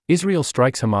Israel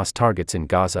strikes Hamas targets in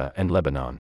Gaza and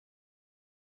Lebanon.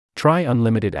 Try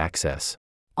unlimited access.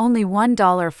 Only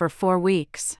 $1 for 4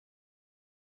 weeks.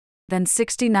 Then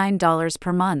 $69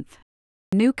 per month.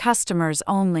 New customers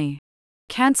only.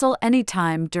 Cancel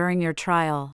anytime during your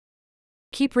trial.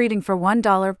 Keep reading for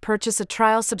 $1. Purchase a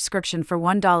trial subscription for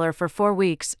 $1 for 4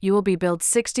 weeks. You will be billed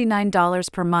 $69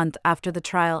 per month after the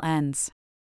trial ends.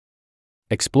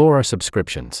 Explore our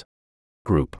subscriptions.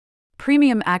 Group.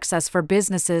 Premium access for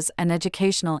businesses and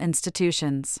educational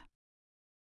institutions.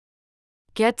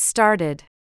 Get started.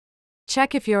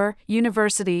 Check if your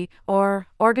university or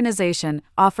organization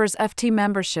offers FT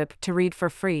membership to read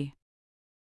for free.